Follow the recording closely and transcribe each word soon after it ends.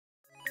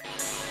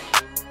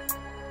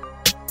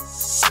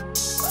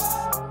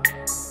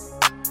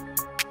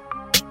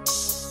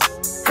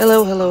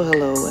Hello, hello,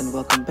 hello, and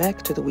welcome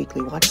back to the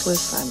weekly watch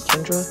list. I'm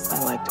Kendra.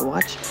 I like to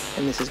watch,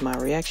 and this is my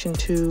reaction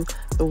to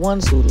The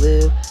Ones Who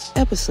Live,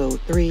 episode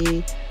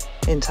 3,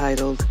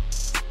 entitled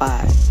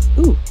 5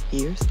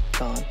 Years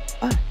Gone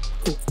By.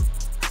 Ooh.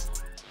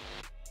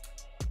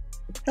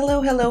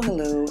 Hello, hello,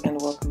 hello,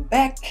 and welcome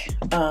back.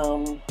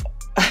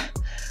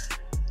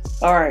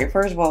 Alright,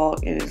 first of all,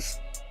 it is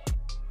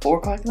 4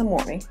 o'clock in the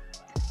morning.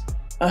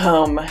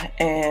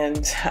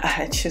 And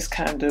I just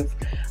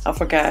I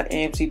forgot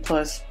AMC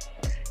Plus.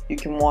 You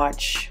can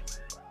watch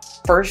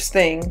first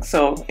thing,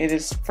 so it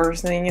is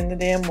first thing in the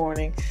damn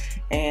morning,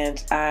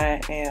 and I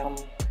am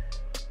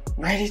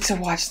ready to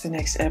watch the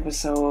next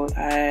episode.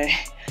 I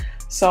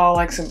saw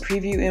like some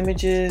preview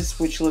images,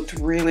 which looked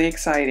really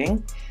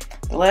exciting.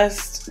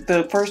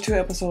 The first 2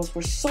 episodes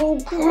were so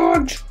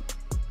good.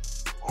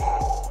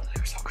 Whew, they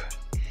were so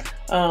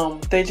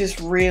good. They just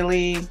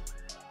really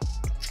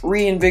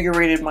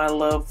reinvigorated my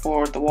love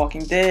for The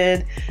Walking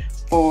Dead,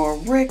 for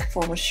Rick,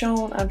 for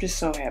Michonne. I'm just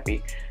so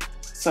happy.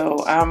 So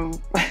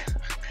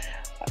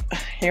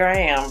here I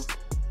am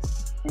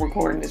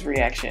recording this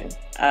reaction.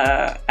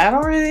 I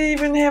don't really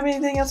even have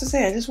anything else to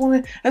say. I just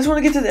want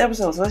to get to the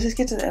episode. So let's just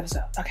get to the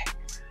episode. Okay.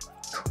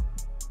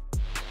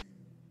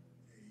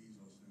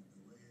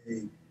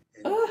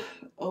 Cool.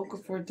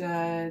 Okafor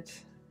died.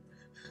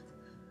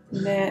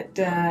 Nat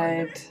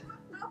died.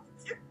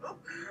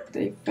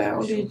 They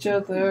found each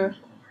other.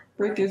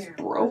 Rick is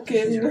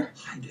broken.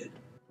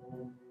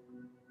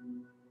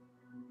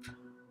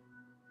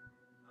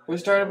 We're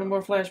starting with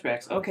more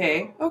flashbacks.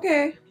 Okay,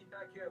 okay.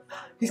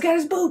 He's got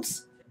his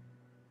boots.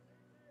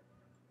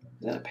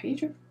 Is that a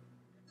pager?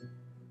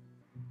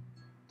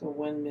 The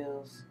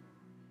windmills.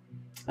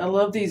 I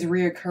love these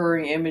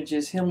reoccurring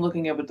images. Him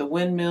looking up at the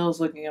windmills,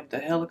 looking up at the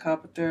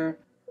helicopter.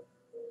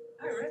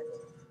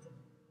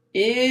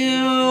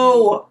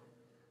 Ew.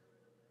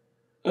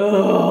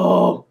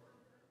 Oh.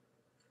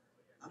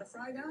 Not a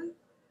fry guy?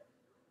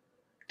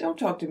 Don't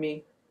talk to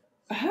me.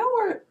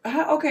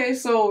 Okay,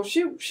 so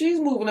she's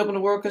moving up in the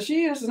world because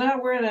she is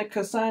not wearing a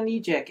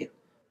Kasani jacket.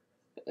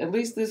 At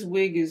least this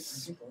wig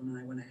is. People and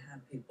I, when I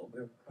had people, we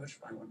were approached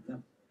by one of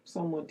them.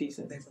 Somewhat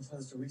decent. They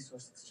proposed a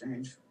resource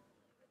exchange.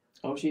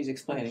 Oh, she's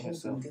explaining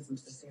herself. Give them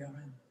to the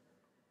CRM.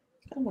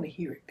 I don't want to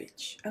hear it,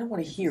 bitch. I don't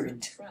want to hear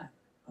it. Threat.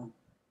 Oh,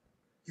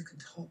 you can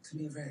talk to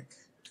me, Rick.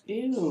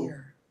 Ew.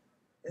 Here,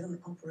 they don't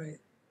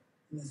operate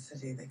in the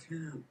city. They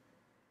can't.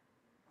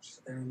 Much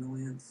to their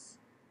annoyance.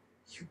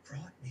 You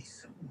brought me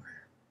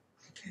somewhere.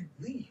 I can't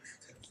leave.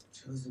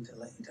 I've chosen to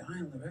let you die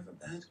on the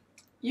riverbed.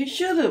 You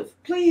should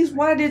have. Please,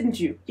 why didn't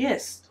you?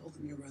 Yes. Told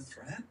them you were a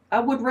threat. I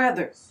would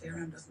rather.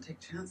 CRM doesn't take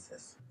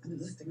chances. I'm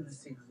enlisting in the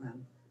secret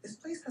plan. This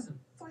place has a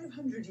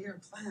 500-year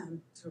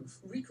plan to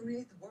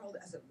recreate the world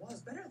as it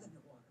was, better than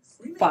it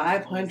was.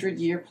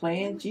 500-year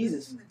plan?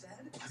 Jesus.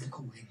 I'm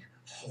going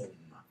home.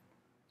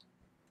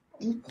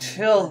 You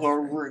tell her,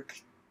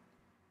 Rick.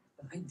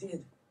 But I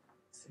did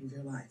save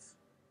your life.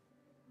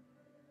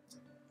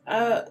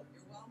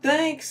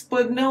 Thanks,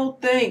 but no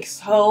thanks,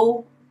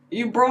 ho.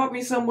 You brought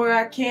me somewhere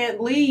I can't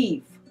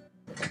leave.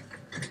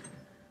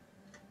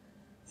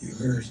 You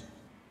heard.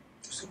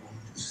 There's a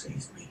woman who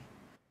saved me.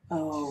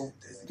 Oh,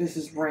 this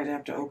is right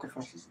after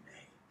Okafor.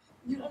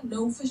 You don't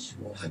know for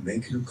sure. I'm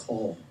making a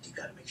call. You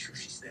gotta make sure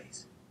she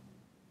stays.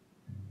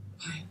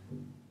 Why?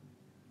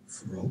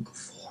 For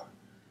Okafor.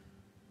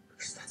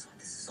 Because that's what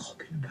this has all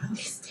been about.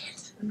 He's dead.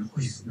 No,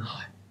 he's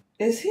not.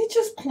 Is he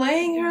just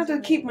playing her to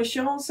keep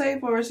Michonne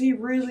safe, or is he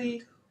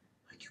really...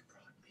 Like you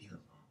brought me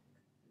along.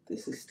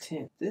 This is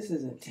tense. This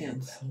is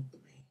intense. You helped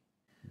me.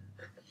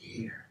 I'm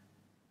here.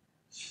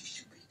 She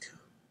should be too.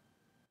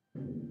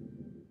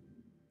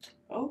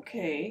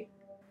 Okay.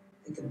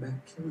 Thinking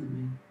about killing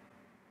me.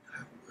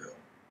 I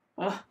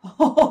will.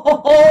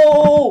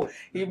 Oh,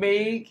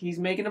 he's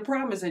making a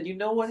promise, and you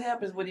know what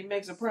happens when he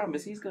makes a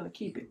promise. He's gonna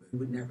keep it. We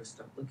would never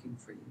stop looking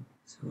for you.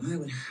 So I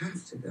would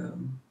have to go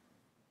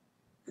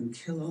and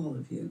kill all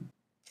of you.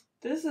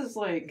 This is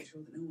like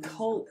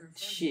cult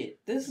shit.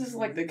 This is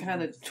like the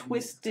kind of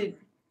twisted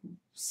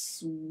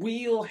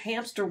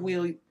hamster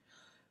wheel.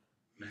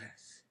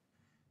 Mess.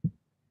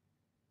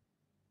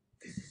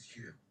 This is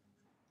you.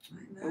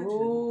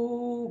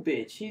 Oh,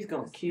 bitch, he's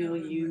gonna kill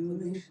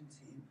you.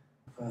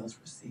 Files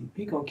received.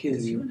 He gonna kill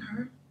You you. and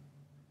her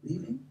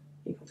leaving.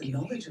 He gonna The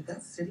kill knowledge you. of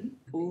that city.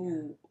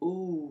 Ooh,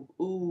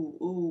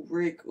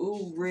 Rick.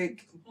 Ooh,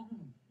 Rick.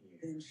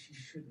 Then she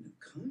shouldn't have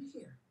come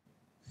here.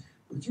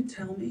 Would you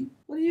tell me?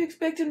 What do you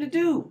expect him to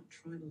do?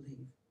 Try to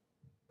leave.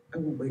 I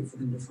won't wait for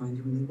them to find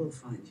you, and they will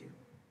find you.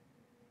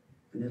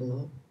 And it'll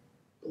all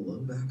blow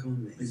back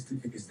on me. Is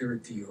there a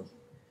deal?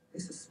 They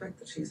suspect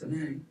that she's an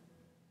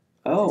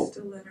A. Oh. They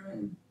still let her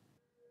in.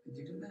 Did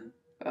you do that?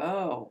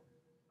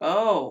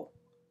 Oh.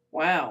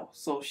 Wow.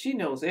 So she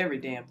knows every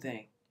damn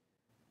thing.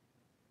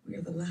 We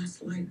are the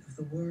last light of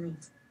the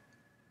world.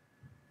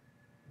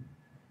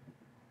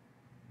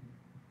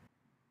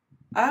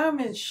 I'm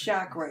in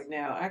shock right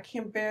now. I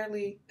can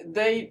barely.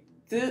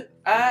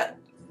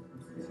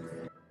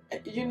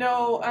 You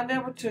know, I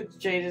never took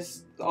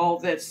Jada's all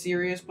that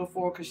serious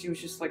before because she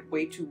was just like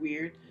way too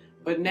weird.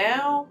 But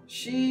now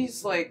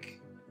she's like,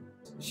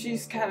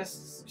 she's kind of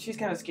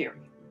scary.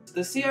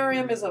 The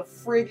CRM is a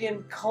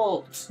friggin'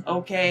 cult,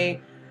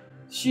 okay?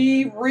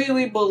 She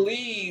really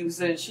believes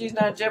that she's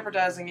not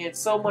jeopardizing it,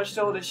 so much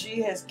so that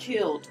she has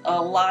killed a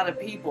lot of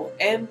people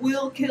and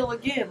will kill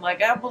again.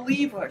 Like, I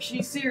believe her.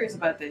 She's serious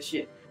about that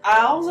shit. I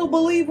also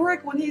believe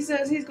Rick when he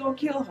says he's gonna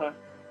kill her.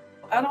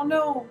 I don't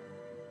know.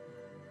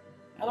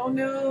 I don't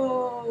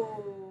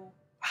know.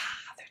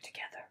 Ah, they're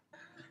together.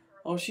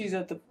 Oh, she's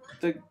at the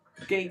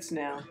gates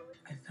now.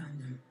 I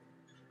found him.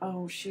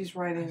 Oh, she's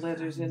writing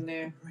letters in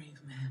there. A brave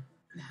man.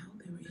 Now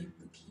they were able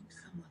to keep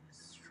someone as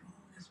strong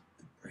as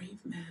the brave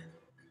man.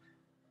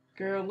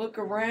 Girl, look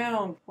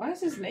around. Why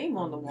is his name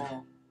on the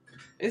wall?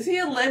 Is he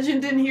a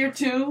legend in here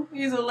too?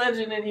 He's a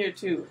legend in here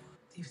too.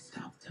 They've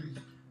stopped him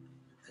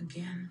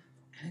again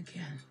and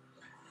again.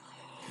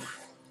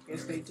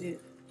 Yes, they did.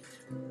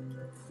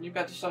 You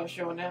about to start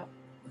showing out?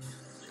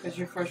 Because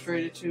you're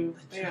frustrated too.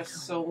 They are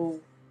so...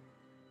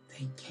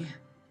 They can't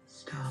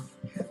stop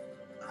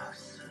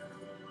us.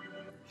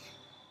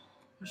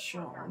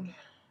 Sean,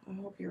 I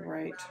hope you're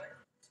right.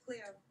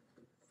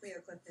 Cleo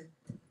Clifton.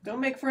 Don't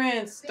make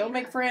friends. Don't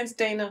make friends,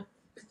 Dana.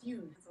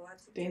 Bethune.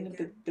 Dana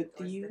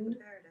Bethune.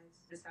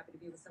 Just happy to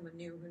be with someone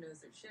new who knows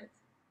their shit.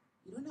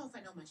 You don't know if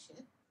I know my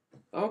shit.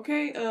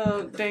 Okay,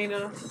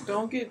 Dana.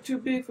 Don't get too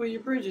big for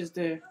your bridges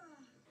there.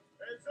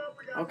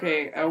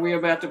 Okay, are we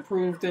about to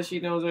prove that she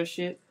knows her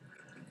shit?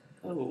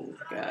 Oh,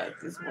 God.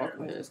 This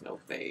Walkman has no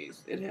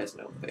phase. It has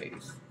no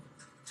phase.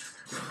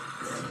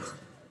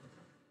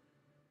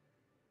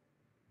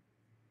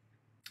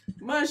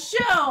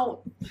 Michonne!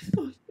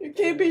 You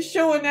can't be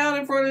showing out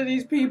in front of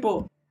these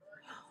people.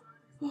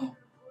 Oh,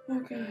 oh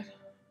God.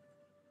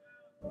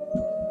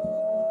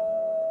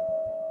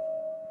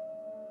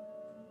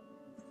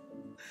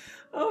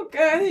 Oh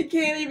God, he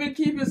can't even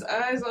keep his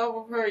eyes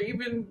off of her,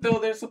 even though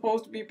they're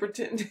supposed to be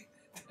pretending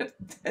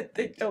that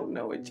they don't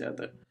know each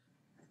other.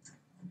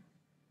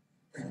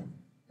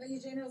 But you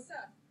Jane, what's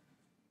up?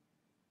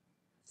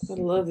 I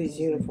love these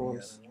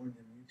uniforms. I warned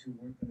him you two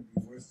weren't going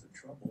to be worth the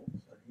trouble,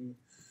 but he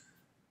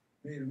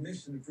made a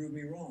mission to prove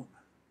me wrong.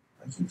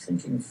 I keep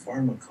thinking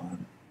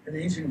pharmacon, an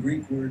ancient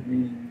Greek word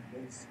meaning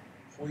both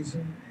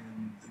poison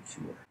and the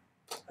cure.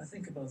 I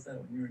think about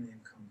that when your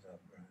name comes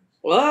up, Grimes.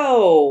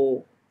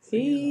 Whoa!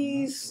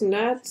 He's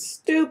not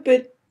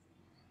stupid.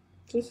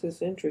 This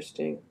is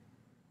interesting.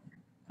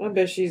 I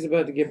bet she's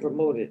about to get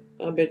promoted.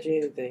 I bet you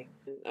anything.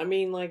 I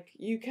mean, like,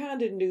 you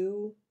kind of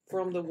knew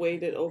from the way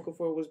that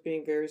Okafor was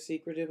being very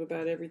secretive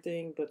about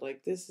everything, but,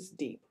 like, this is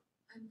deep.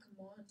 I'm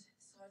command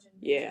sergeant.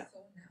 Yeah.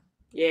 Now.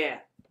 Yeah.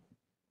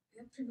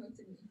 They have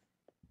promoted me.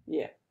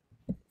 Yeah.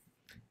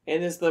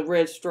 And it's the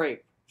red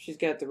stripe. She's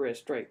got the red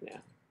stripe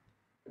now.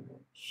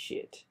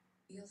 Shit.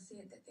 You'll see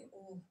it that they're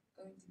all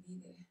going to be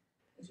there.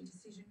 Every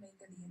decision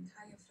maker, the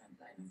entire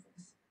frontline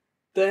force.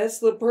 That's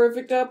the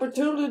perfect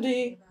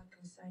opportunity.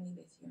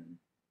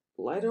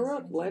 Light her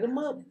up. Light him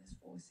up.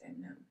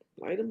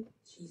 Light him.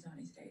 She's on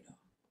his radar.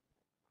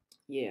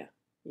 Yeah.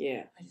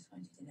 Yeah. I just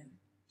want you to know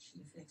she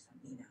reflects on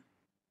me now.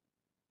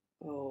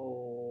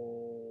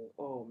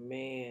 Oh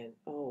man.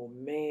 Oh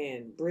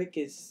man. Brick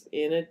is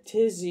in a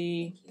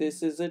tizzy.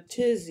 This is a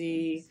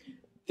tizzy.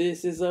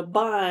 This is a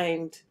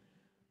bind.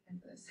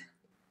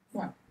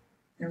 What?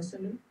 No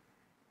salute?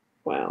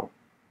 Wow.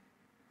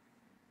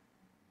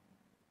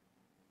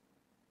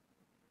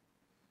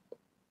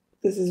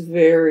 This is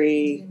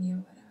very... You knew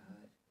what I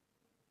heard.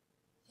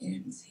 You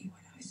didn't see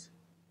what I saw.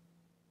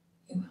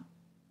 You will.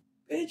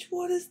 Bitch,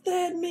 what does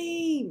that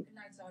mean? Good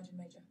night, Sergeant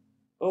Major.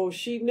 Oh,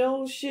 she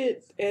knows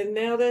shit, and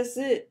now that's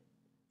it.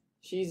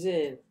 She's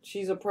in.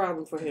 She's a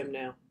problem for him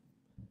now.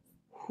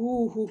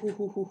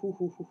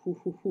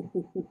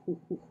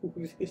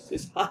 This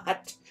is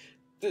hot.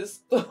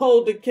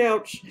 Hold the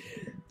couch.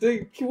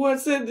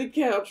 What's in the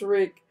couch,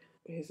 Rick?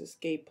 His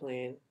escape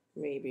plan,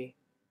 maybe.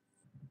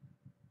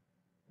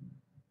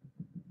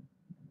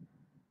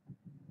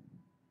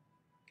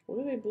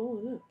 What are they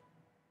blowing up?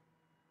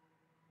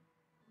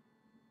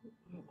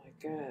 Oh my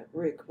God,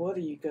 Rick, what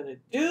are you gonna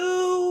do?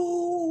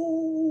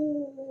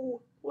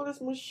 What is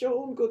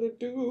Michonne gonna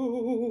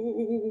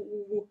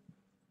do?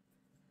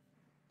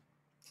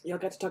 Y'all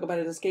got to talk about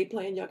an escape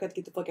plan. Y'all got to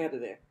get the fuck out of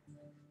there.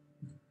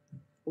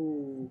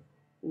 Ooh,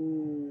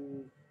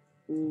 ooh,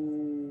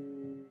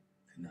 ooh.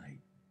 Tonight,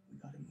 we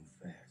gotta move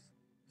fast.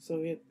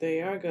 So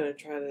they are gonna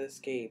try to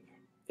escape.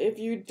 If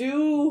you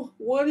do,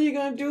 what are you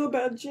gonna do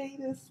about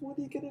Jadis? What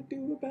are you gonna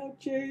do about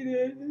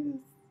Jadis?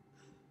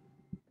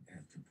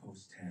 After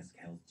post-task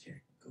health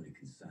check, go to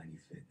Consignee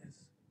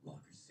Fitness,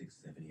 locker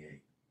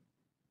 678.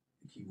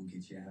 The key will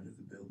get you out of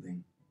the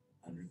building,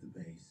 under the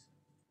base,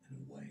 and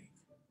away.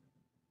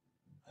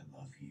 I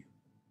love you.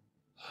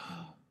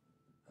 I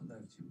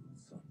left you a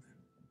little something.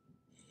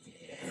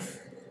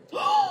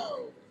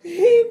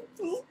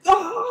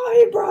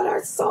 He brought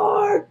our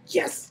sword.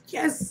 Yes,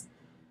 yes.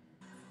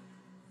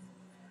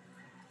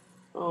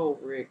 Oh,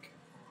 Rick.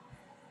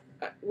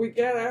 We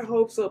got our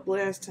hopes up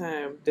last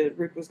time that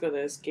Rick was gonna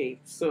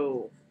escape,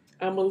 so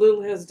I'm a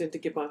little hesitant to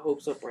get my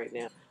hopes up right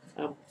now.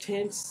 I'm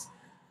tense.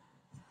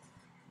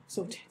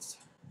 So tense.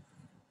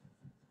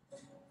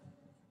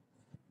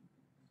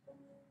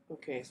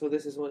 Okay, so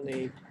this is when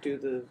they do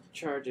the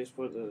charges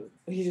for the...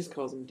 He just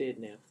calls him dead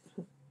now.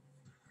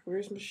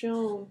 Where's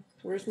Michonne?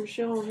 Where's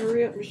Michonne?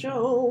 Hurry up,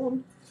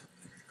 Michonne!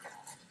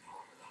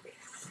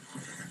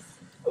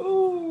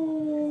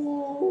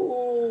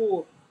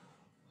 Oh!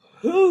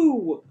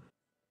 Who?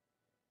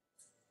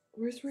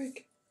 Where's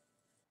Rick?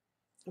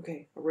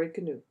 Okay, a red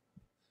canoe.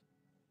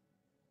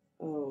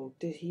 Oh,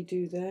 did he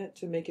do that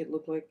to make it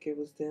look like it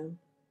was them?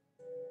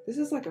 This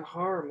is like a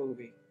horror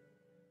movie.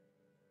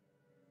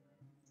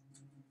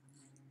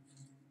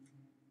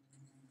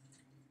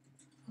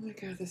 Oh my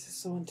god, this is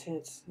so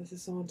intense. This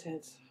is so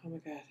intense. Oh my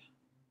god.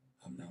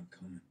 I'm not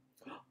coming.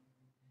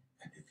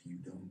 And if you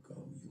don't go,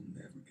 you'll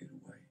never get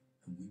away.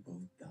 And we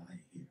both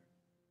die here.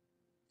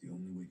 The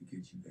only way to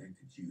get you back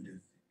to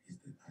Judith is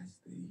that I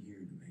stay here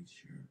to make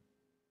sure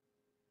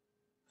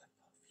I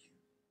love you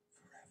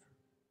forever.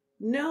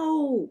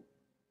 No!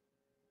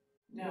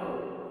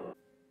 No.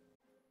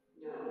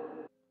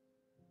 No.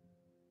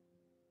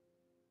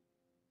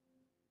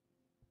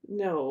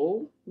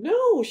 No.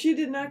 No, she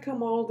did not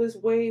come all this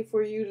way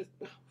for you to...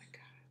 Oh my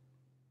god.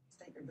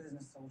 State your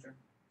business, soldier.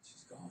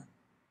 She's gone.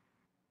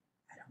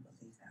 I don't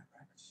believe that,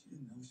 Rick. She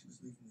didn't know she was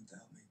leaving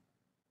without me.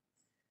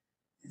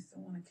 You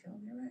still want to kill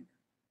me, Rick?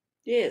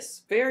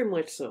 Yes, very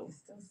much so. You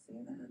still see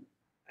that?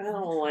 I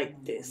don't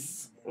like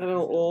this. I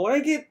don't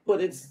like it,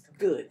 but it's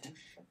good.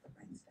 Shut the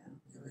brains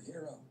down. You're a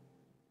hero.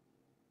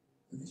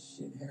 With a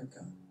shit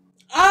haircut.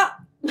 Ah!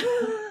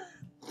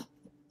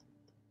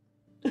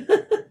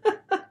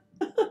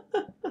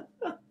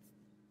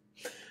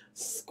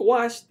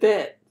 Squash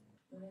that.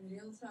 We're in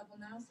real trouble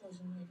now,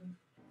 Sergeant Major.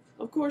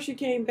 Of course she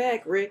came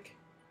back, Rick.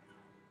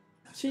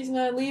 She's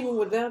not leaving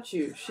without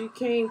you. She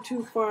came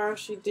too far.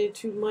 She did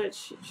too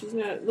much. She's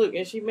not... Look,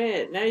 and she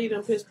mad. Now you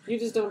done pissed... You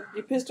just don't...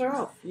 You pissed her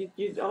off.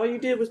 All you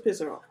did was piss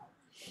her off.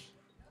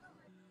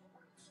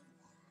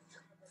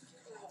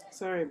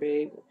 Sorry,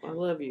 babe. I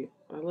love you.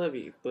 I love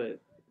you, but...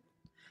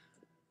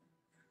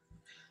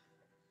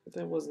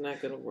 That was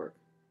not gonna work.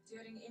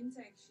 During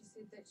intake, she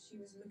said that she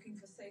was looking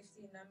for safety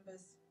in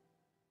numbers.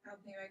 Help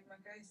me make my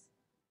case.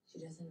 She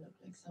doesn't look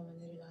like someone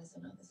who relies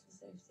on others for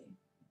safety.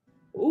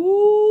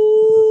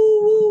 Ooh,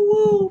 woo,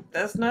 woo.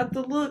 That's not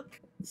the look.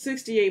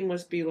 68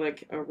 must be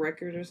like a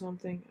record or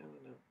something. I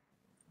don't know.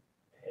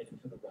 Head to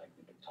the right,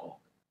 we can talk.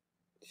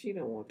 She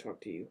don't want to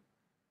talk to you.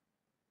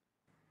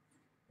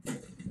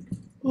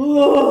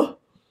 Oh,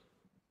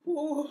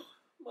 oh,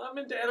 Mom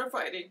and Dad are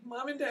fighting.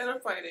 Mom and Dad are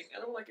fighting. I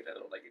don't like it. I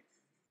don't like it.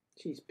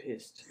 She's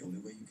pissed. The only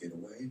way you get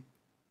away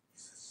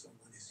is that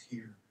someone is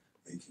here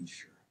making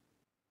sure.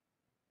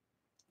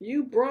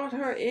 You brought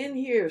her in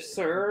here,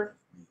 sir.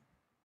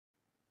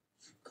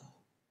 Go.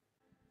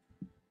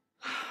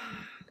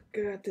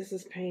 God, this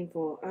is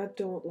painful. I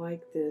don't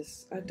like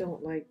this. I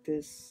don't like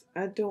this.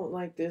 I don't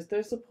like this.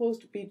 They're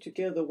supposed to be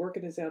together,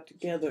 working this out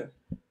together.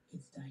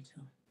 It's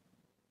Daito.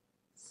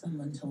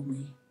 Someone told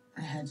me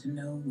I had to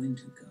know when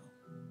to go.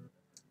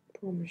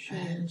 Poor I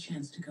had a Michonne.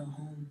 chance to go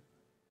home,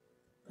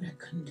 but I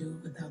couldn't do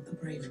it without the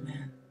brave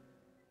man.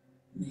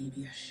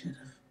 Maybe I should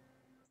have.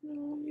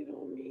 No, you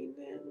don't mean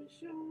that,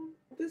 Michonne.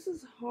 This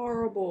is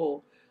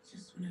horrible.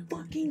 Just when I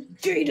Fucking wondered if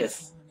I Jesus.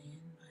 was drawn in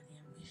by the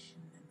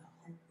ambition and the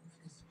hope of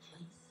this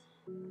place,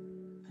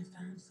 I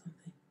found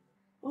something.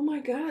 Oh my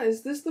god,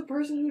 is this the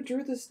person who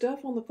drew the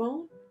stuff on the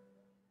phone?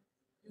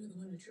 You're the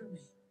one who drew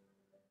me.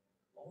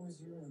 Always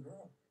you and the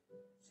girl.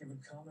 She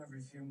would come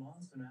every few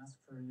months and ask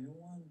for a new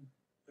one.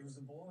 There was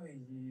a boy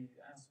he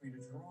asked me to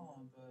draw,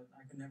 but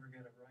I could never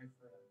get it right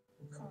for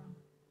him. Carl.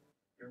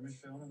 You're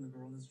Michonne and the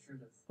girl is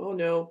Judith. Oh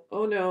no.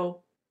 Oh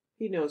no.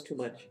 He knows too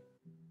much.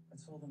 I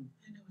told him.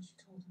 I know what you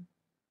told him.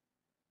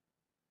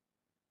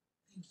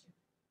 Thank you.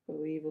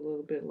 Believe a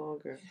little bit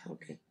longer.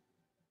 Okay.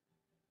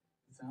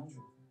 I found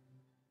you.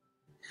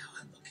 Now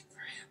I'm looking for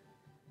him.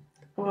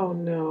 Oh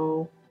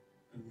no.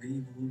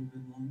 Believe a little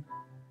bit longer.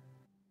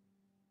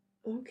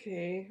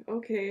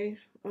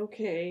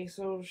 Okay,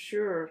 so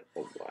sure.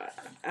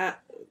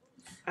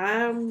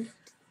 I'm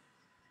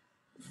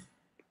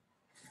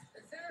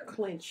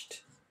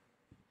clenched.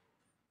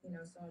 You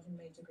know Sergeant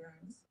Major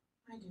Grimes?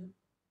 I do.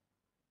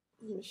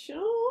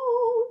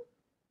 Michonne,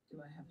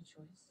 Do I have a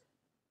choice?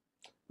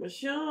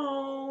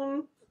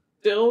 Michonne,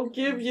 don't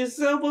give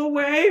yourself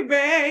away,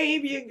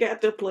 babe. You got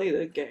to play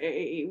the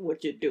game.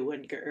 What you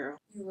doing, girl?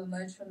 You will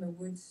emerge from the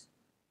woods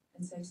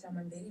and save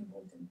someone very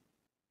important.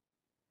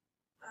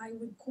 I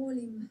would call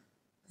him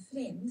a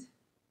friend,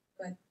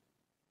 but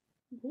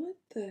What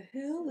the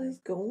hell is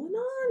going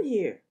on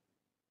here?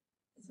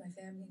 it's my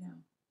family now.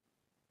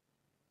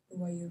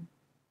 Who are you?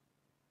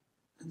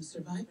 I'm a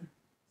survivor.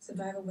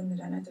 Survivor when we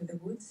ran out of the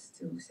woods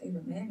to save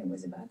a man who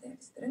was about to have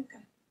his throat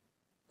cut.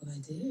 Well, I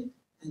did,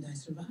 and I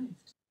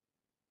survived.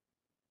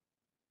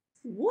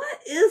 What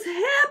is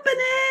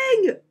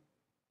happening?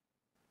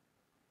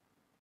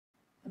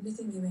 I'm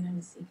letting you in on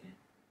a secret.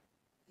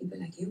 People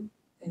like you,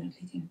 They're not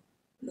letting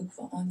look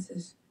for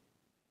answers.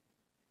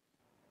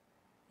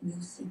 And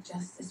you'll seek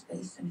justice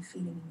based on a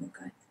feeling in your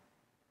gut.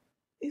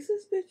 Is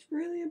this bitch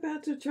really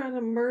about to try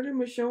to murder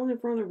Michonne in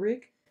front of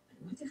Rick?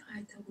 But what if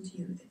I told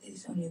you that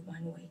there's only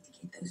one way to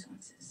get those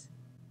answers?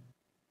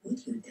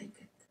 Would you take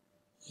it?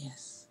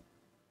 Yes.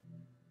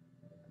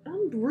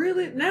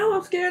 Now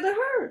I'm scared of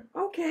her.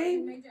 Okay.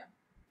 Major,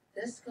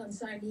 this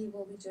consignee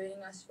will be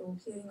joining us for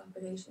clearing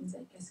operations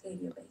at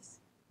Cascadia Base.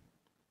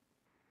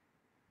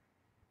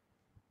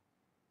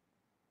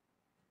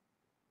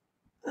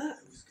 That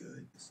was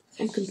good.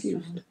 I'm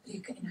confused.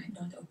 Rick and I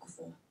not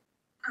Okafor.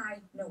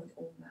 I know it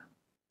all now.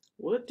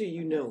 What do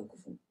you know?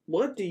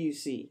 What do you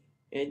see?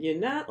 And you're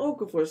not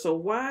Okafor, so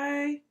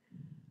why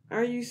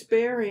are you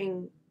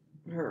sparing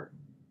her?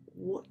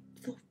 What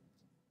the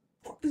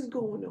fuck is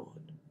going on?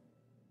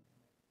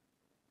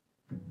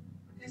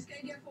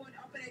 Cascadia Forward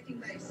Operating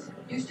Base.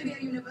 Used to be a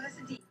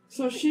university.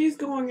 So she's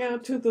going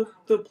out to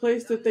the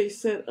place that they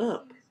set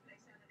up.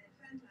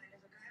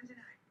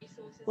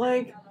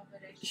 Like,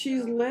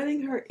 she's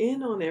letting her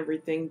in on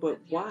everything, but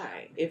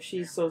why? If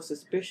she's so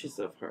suspicious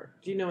of her.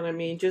 Do you know what I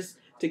mean? Just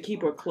to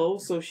keep her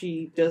close so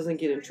she doesn't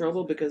get in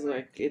trouble because,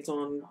 like, it's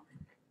on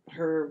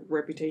her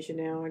reputation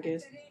now, I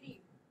guess.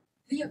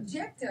 The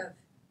objective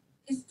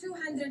is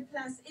 200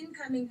 plus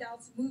incoming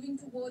doubts moving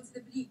towards the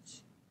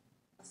breach.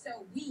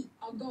 So we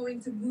are going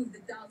to move the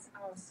doubts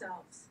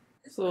ourselves.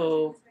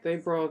 So they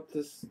brought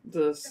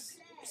the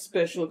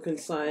special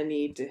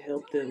consignee to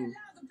help them.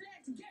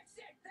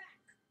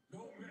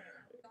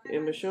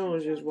 And Michonne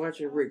is just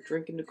watching Rick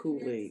drinking the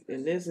Kool-Aid.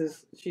 And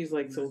she's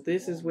like, so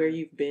this is where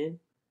you've been?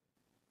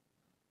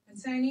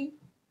 Consignee,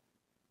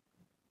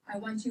 I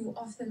want you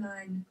off the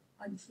line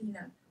on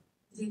cleanup,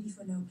 ready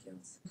for no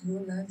kills.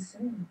 You'll learn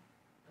soon.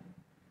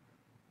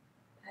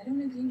 I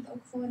don't agree with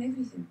Okafor on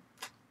everything.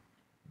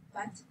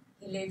 But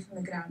he laid from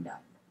the ground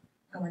up.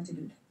 I want to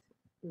do that.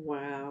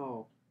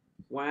 Wow.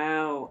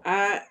 Wow.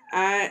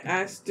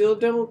 I still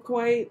don't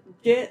quite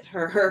get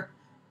her.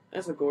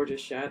 That's a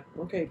gorgeous shot.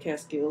 Okay,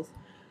 Catskills.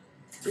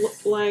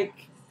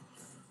 Like,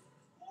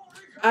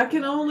 I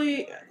can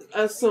only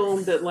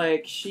assume that,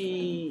 like,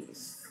 she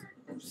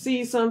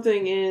sees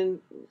something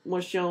in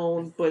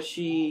Michonne, but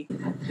she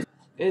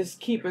is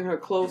keeping her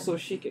close so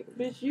she can.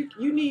 Bitch,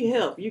 you need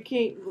help. You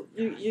can't.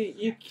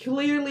 You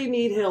clearly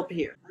need help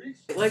here.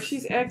 Like,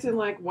 she's acting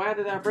like, why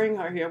did I bring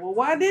her here? Well,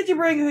 why did you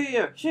bring her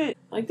here? Shit.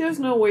 Like, there's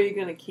no way you're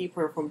gonna keep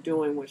her from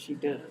doing what she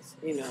does.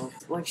 You know,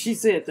 like she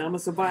said, I'm a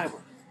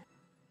survivor.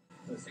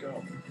 Let's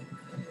go.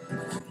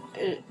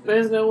 And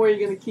there's no way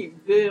you're gonna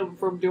keep them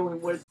from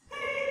doing what.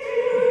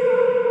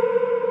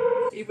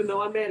 Even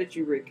though I'm mad at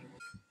you, Rick.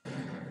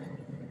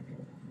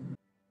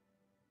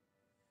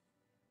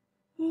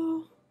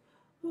 Oh,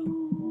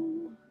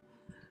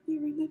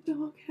 you're in the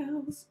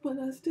doghouse, but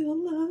I still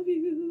love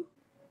you.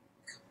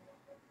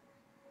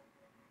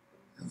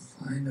 They'll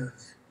find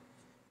us.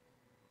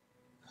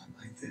 Not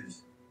like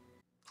this.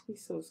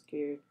 He's so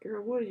scared.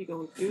 Girl, what are you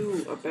gonna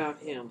do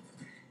about him?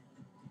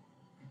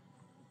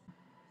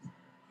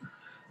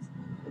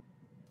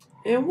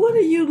 And what are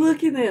you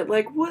looking at?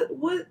 Like,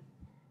 what?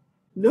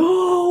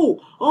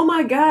 No! Oh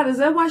my God, is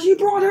that why she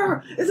brought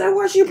her? Is that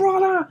why she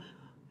brought her?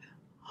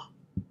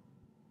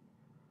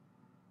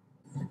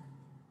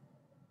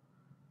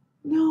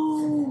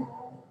 No.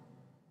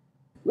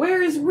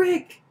 Where is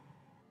Rick?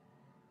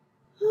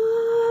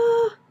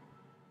 I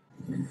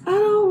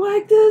don't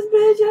like this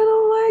bitch. I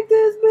don't like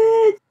this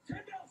bitch.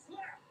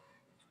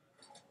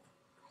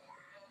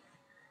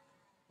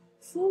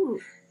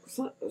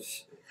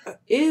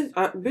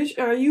 Bitch,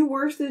 are you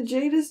worse than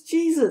Jada's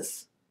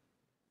Jesus?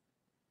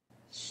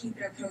 She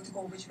broke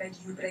protocol, which made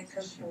you break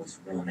protocols.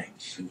 Warning,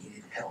 she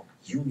needed help.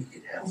 You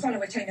needed help. We'll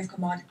follow a chain of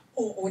command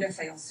or order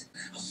fails.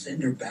 I'll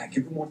send her back.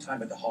 Give her more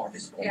time at the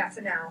harvest point. Yeah,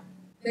 for now.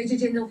 Major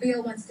General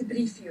Beale wants to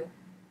brief you.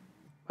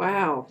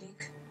 Wow.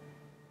 Rick,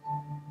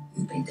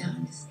 you better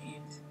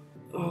understand.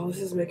 Oh, this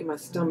is making my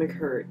stomach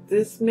hurt.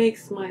 This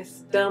makes my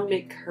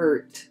stomach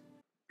hurt.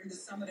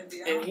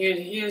 And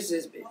here's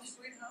this bitch.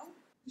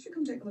 You should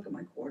come take a look at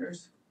my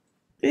quarters.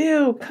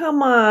 Ew,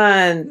 come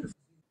on.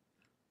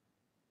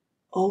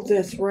 Oh,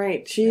 that's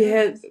right. She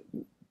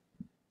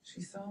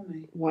saw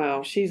me.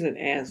 Wow, she's an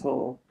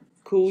asshole.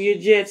 Cool your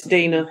jets,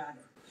 Dana.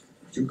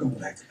 You're going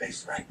back to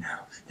base right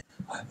now.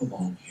 I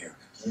belong here.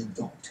 You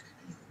don't.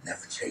 And you'll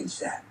never change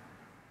that.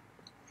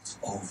 It's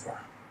over.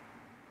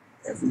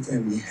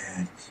 Everything we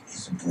had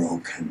is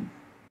broken.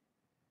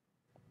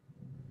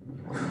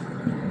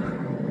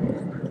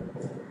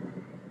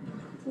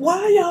 Why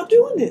are y'all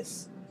doing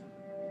this?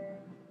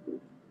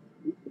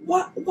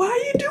 Why are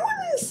you doing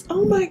this?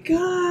 Oh my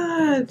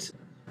God.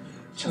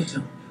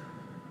 Choto,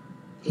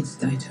 it's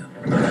Daito.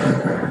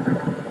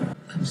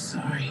 I'm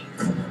sorry.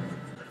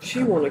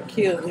 She wanna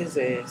kill his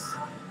ass.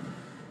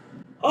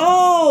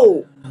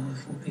 Oh! I don't know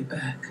if we'll be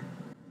back.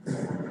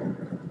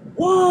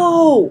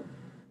 Whoa!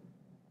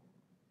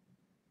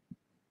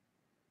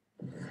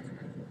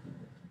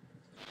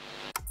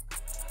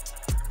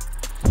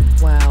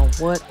 Wow,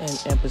 what an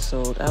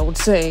episode. I would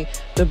say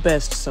the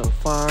best so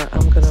far.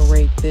 I'm gonna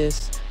rate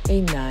this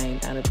a 9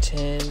 out of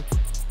 10.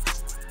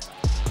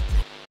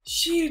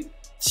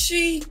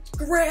 She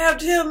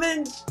grabbed him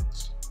and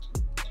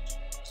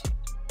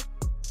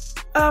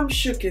I'm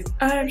shooketh.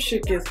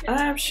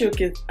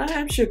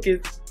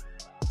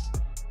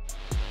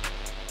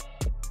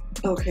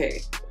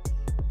 Okay.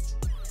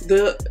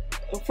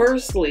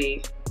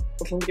 Firstly,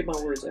 let me get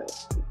my words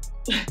out.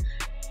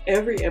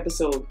 Every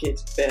episode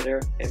gets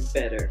better and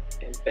better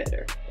and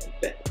better and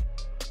better.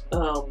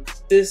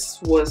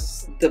 This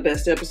was the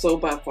best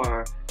episode by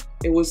far.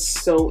 It was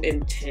so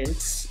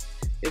intense.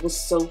 It was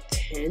so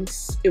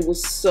tense. It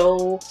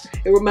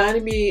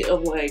reminded me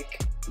of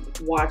like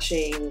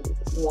watching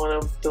one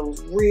of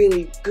those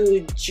really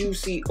good,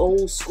 juicy,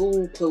 old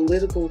school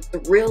political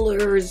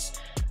thrillers.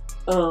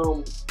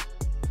 And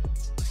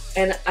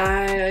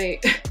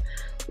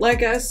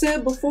like I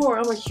said before,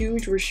 I'm a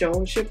huge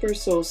Michonne shipper,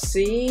 so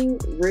seeing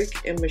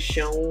Rick and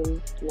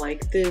Michonne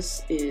like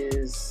this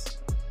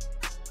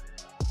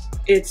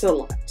it's a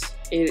lot.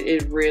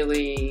 It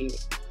really,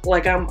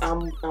 like,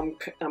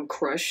 I'm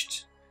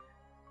crushed,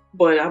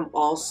 but I'm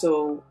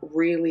also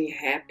really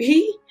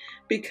happy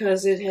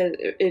because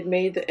it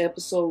made the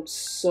episode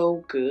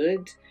so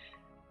good,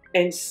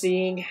 and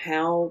seeing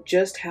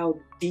just how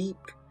deep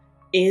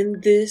in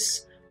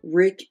this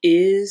Rick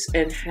is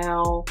and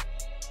how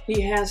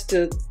he has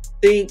to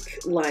think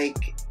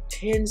like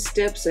 10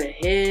 steps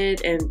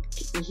ahead and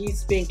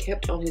he's being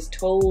kept on his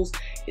toes.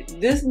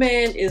 This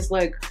man is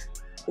like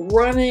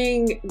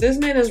running. This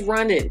man is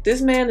running.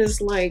 This man is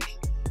like,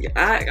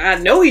 I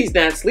know he's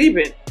not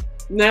sleeping.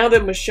 Now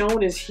that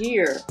Michonne is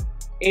here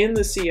in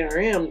the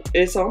CRM,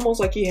 it's almost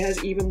like he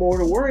has even more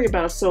to worry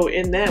about. So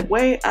in that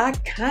way, I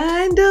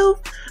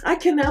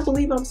cannot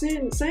believe I'm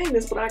saying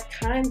this, but I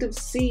kind of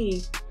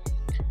see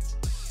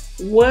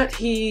what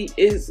he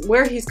is,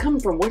 where he's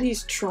coming from. What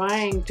he's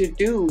trying to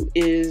do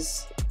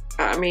is,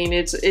 I mean,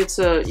 it's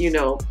a, you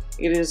know,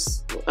 it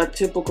is a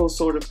typical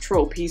sort of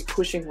trope. He's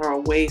pushing her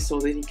away so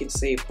that he can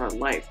save her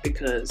life,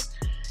 because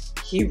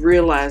he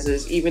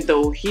realizes, even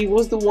though he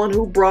was the one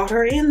who brought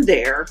her in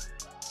there,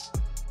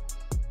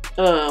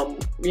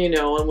 you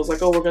know, and was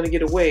like, oh, we're gonna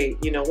get away,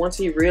 you know, once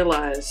he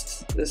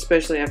realized,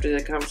 especially after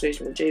that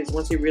conversation with Jadis,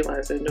 once he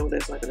realized that no,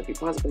 that's not gonna be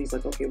possible, he's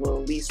like, okay, well,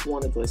 at least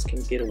one of us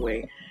can get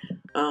away.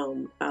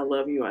 I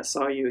love you, I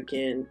saw you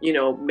again. You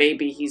know,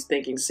 maybe he's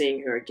thinking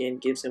seeing her again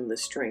gives him the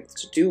strength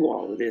to do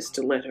all of this,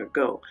 to let her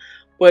go.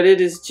 But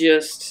it is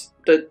just,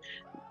 the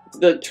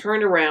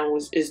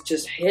turnaround is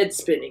just head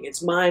spinning.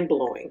 It's mind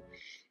blowing.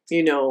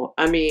 You know,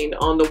 I mean,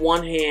 on the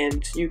one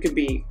hand, you could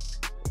be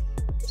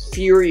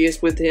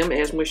furious with him,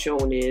 as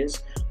Michonne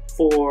is,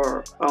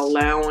 for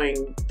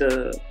allowing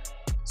the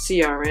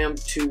CRM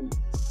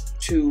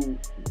to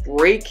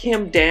break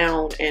him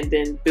down and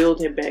then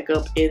build him back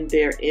up in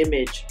their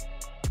image.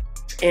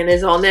 And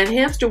it's on that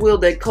hamster wheel,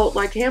 that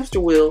cult-like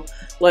hamster wheel,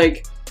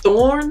 like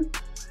Thorne,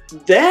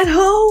 that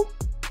hoe,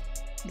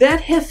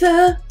 that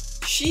heifer,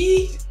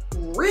 she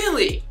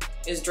really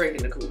is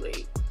drinking the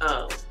Kool-Aid.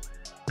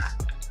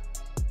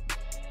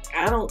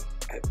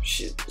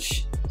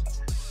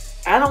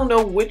 I don't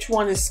know which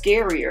one is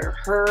scarier,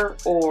 her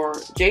or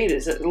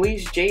Jadis. At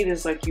least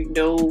Jadis, like, you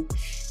know,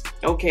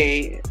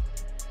 okay,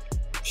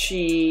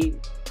 she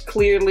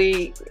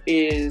clearly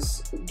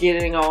is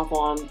getting off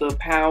on the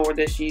power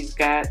that she's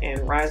got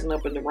and rising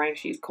up in the ranks.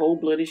 She's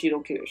cold-blooded. She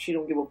don't care. She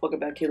don't give a fuck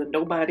about killing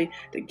nobody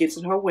that gets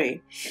in her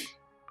way.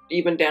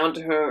 Even down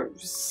to her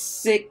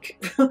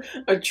sick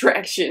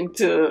attraction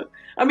to,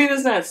 I mean,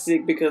 it's not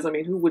sick because, I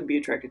mean, who wouldn't be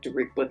attracted to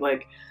Rick, but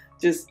like,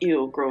 just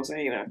ill, gross,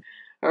 you know.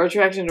 Her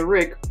attraction to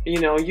Rick, you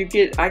know, I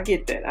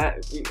get that.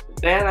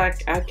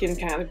 I can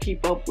kind of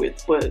keep up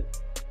with, but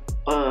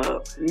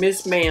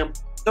Miss Ma'am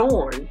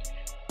Thorne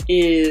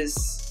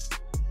is,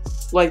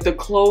 like, the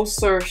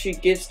closer she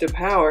gets to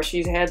power.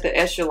 She's had the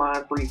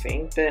echelon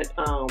briefing that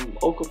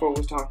Okafor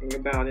was talking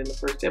about in the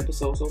first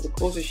episode. So the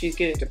closer she's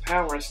getting to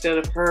power, instead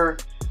of her,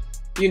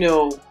 you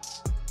know,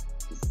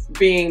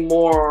 being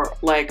more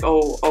like,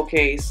 oh,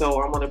 okay,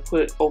 so I'm gonna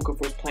put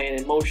Okafor's plan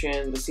in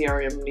motion, the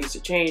CRM needs to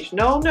change.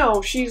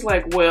 No, she's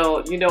like,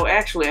 well, you know,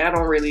 actually, I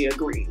don't really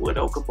agree with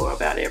Okafor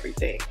about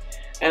everything,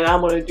 and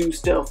I'm gonna do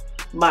stuff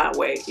my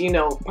way. You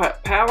know,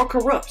 power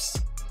corrupts,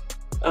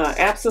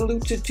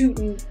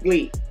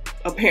 absolutely,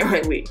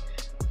 apparently.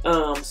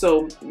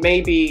 So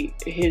maybe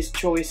his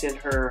choice in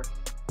her,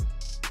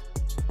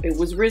 it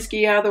was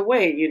risky either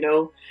way, you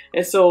know.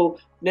 And so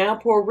now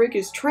poor Rick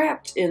is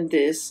trapped in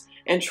this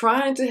and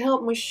trying to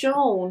help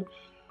Michonne,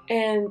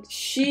 and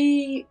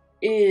she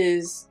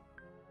is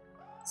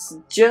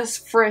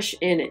just fresh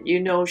in it.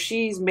 You know,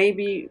 she's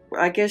maybe,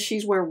 I guess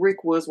she's where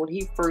Rick was when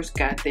he first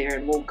got there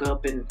and woke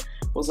up and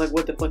was like,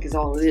 what the fuck is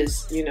all of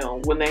this? You know,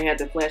 when they had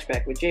the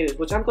flashback with Jadis,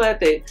 which I'm glad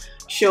they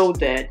showed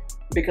that,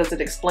 because it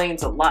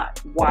explains a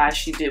lot why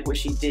she did what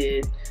she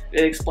did.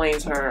 It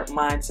explains her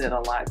mindset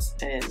a lot,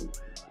 and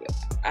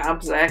I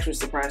was actually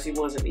surprised he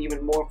wasn't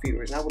even more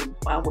furious. I would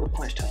have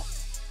punched her.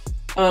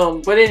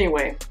 But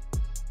anyway,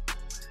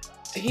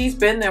 he's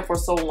been there for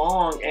so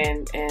long,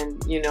 and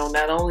you know,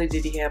 not only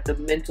did he have the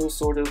mental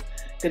sort of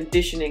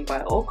conditioning by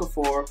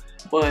Okafor,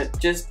 but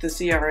just the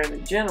CRM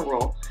in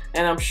general.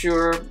 And I'm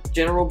sure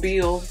General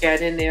Beal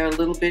got in there a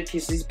little bit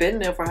because he's been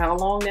there for how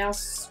long now?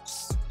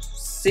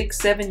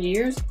 6-7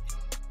 years.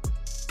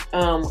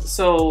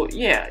 So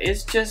yeah,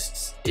 it's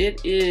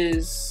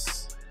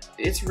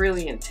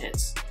really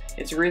intense.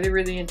 It's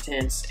really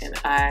intense, and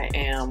I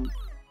am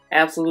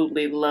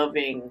absolutely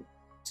loving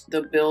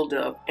the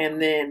build-up,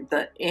 and then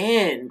the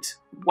end.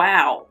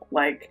 Wow,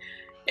 like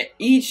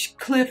each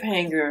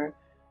cliffhanger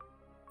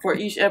for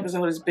each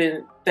episode has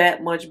been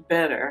that much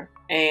better,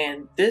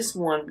 and this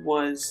one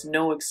was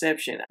no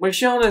exception.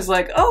 Michonne is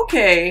like,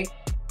 okay,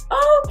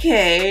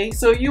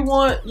 so you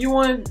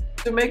want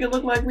to make it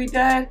look like we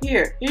died?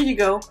 Here you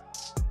go.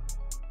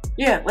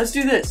 Yeah, let's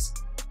do this.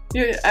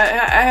 Here,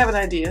 I have an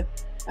idea.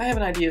 I have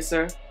an idea,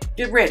 sir.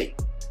 Get ready.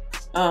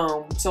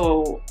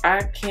 So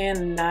I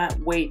cannot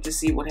wait to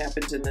see what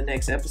happens in the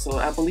next episode.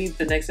 I believe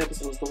the next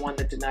episode is the one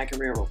that Denai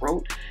Guerrero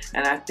wrote,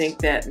 and I think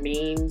that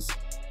means,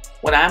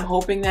 what I'm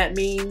hoping that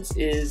means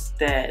is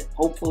that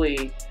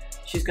hopefully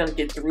she's gonna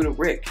get through to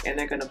Rick, and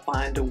they're gonna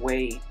find a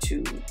way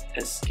to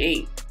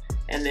escape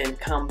and then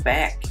come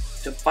back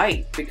to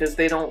fight, because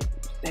they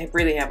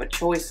really have a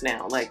choice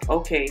now. Like,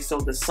 okay, so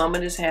the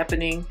summit is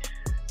happening.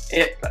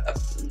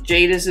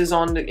 Jadis is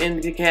in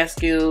the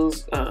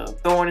Catskills.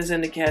 Thorne is in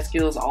the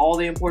Catskills. All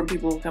the important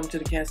people have come to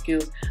the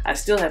Catskills. I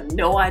still have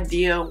no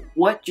idea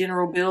what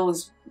General Bill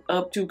is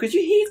up to, because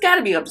he's got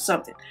to be up to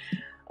something.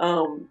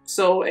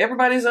 So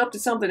everybody's up to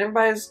something.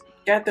 Everybody's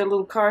got their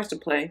little cards to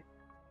play.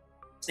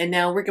 And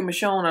now Rick and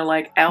Michonne are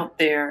like out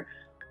there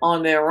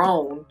on their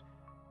own,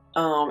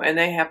 and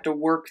they have to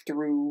work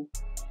through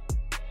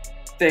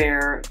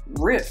their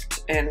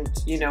rift. And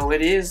you know,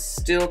 it is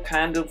still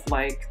kind of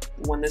like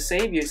when the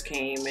Saviors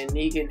came and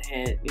Negan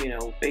had, you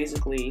know,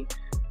 basically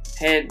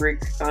had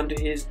Rick under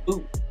his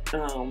boot.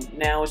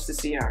 Now it's the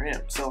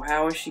CRM. So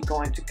how is she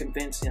going to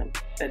convince him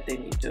that they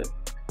need to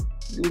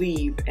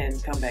leave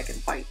and come back and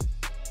fight?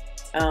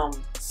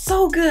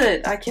 So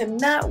good. I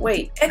cannot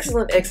wait.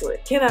 Excellent.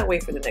 Cannot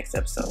wait for the next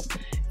episode.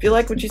 If you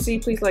like what you see,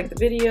 please like the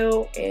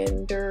video,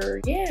 and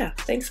yeah,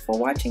 thanks for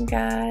watching,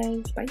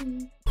 guys. Bye.